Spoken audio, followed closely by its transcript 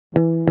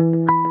Grontmij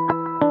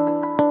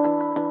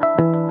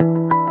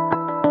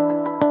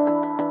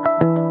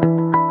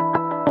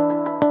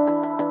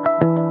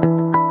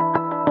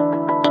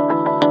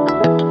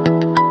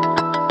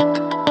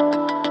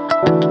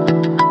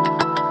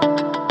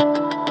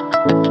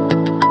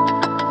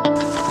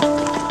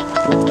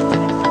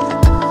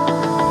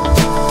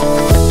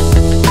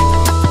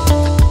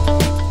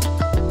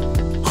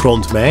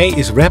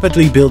is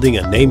rapidly building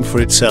a name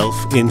for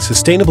itself in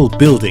sustainable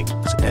buildings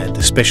and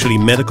especially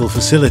medical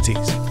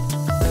facilities.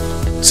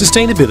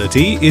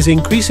 Sustainability is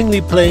increasingly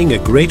playing a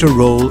greater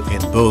role in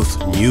both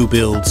new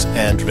builds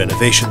and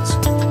renovations.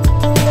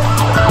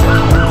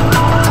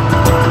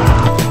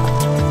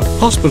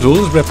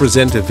 Hospitals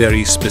represent a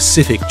very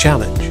specific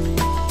challenge.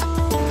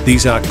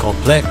 These are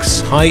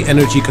complex,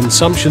 high-energy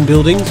consumption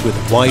buildings with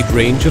a wide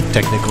range of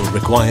technical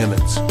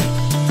requirements.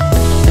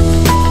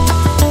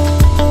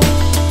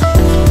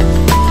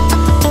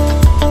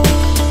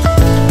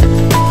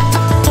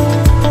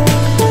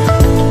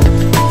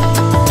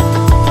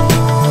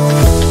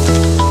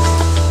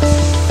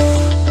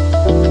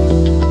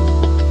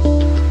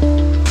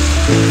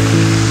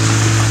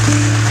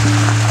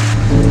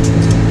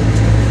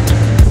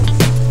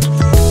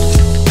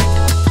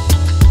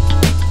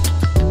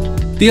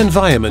 The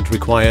environment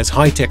requires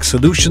high-tech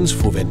solutions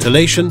for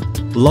ventilation,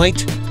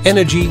 light,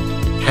 energy,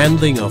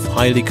 handling of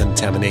highly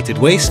contaminated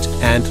waste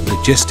and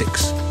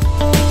logistics.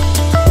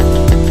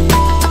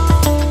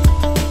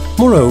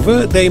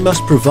 Moreover, they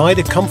must provide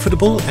a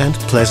comfortable and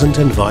pleasant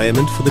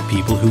environment for the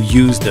people who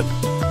use them.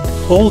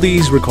 All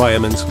these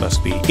requirements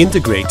must be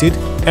integrated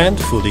and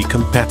fully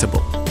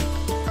compatible.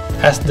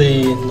 As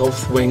the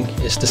North Wing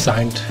is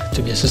designed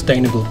to be a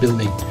sustainable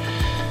building,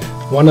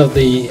 one of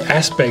the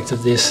aspects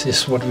of this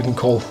is what we can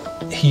call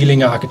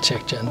healing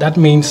architecture, and that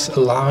means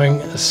allowing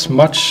as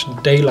much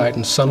daylight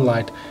and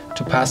sunlight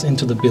to pass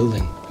into the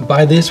building.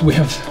 By this we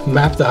have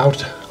mapped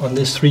out on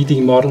this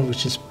 3D model,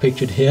 which is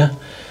pictured here,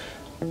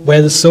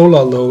 where the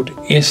solar load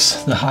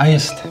is the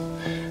highest.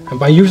 And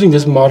by using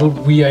this model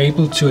we are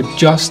able to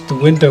adjust the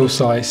window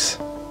size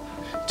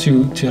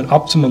to an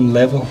optimum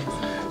level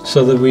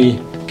so that we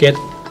get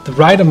the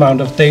right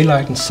amount of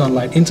daylight and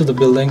sunlight into the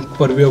building,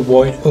 but we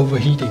avoid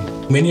overheating.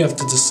 Many of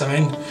the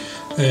design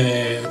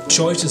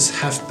choices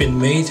have been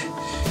made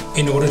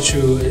in order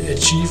to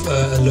achieve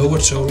a lower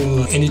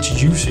total energy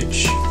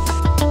usage.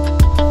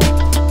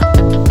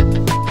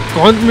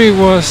 Grontmij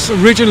was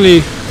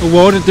originally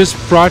awarded this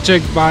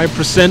project by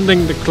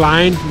presenting the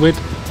client with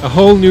a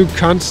whole new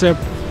concept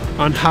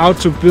on how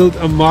to build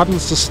a modern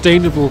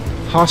sustainable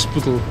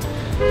hospital.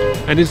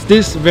 And it's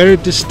this very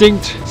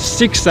distinct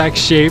zigzag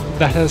shape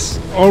that has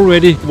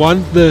already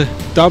won the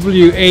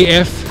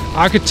WAF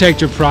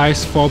Architecture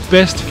Prize for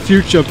Best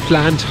Future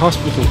Planned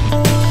Hospital.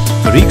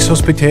 The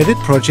Rigshospitalet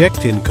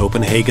project in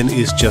Copenhagen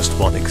is just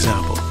one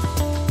example.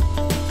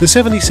 The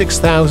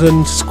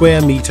 76,000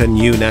 square meter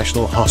new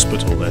National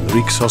Hospital and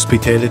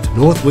Rigshospitalet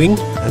North Wing,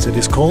 as it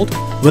is called,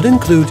 will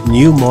include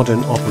new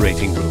modern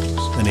operating rooms,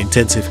 an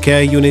intensive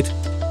care unit,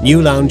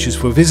 new lounges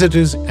for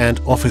visitors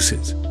and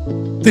offices.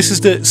 This is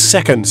the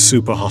second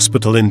super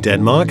hospital in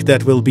Denmark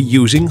that will be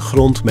using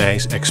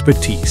Grontmij's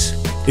expertise.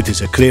 It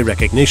is a clear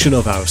recognition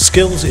of our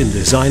skills in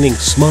designing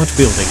smart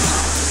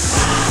buildings.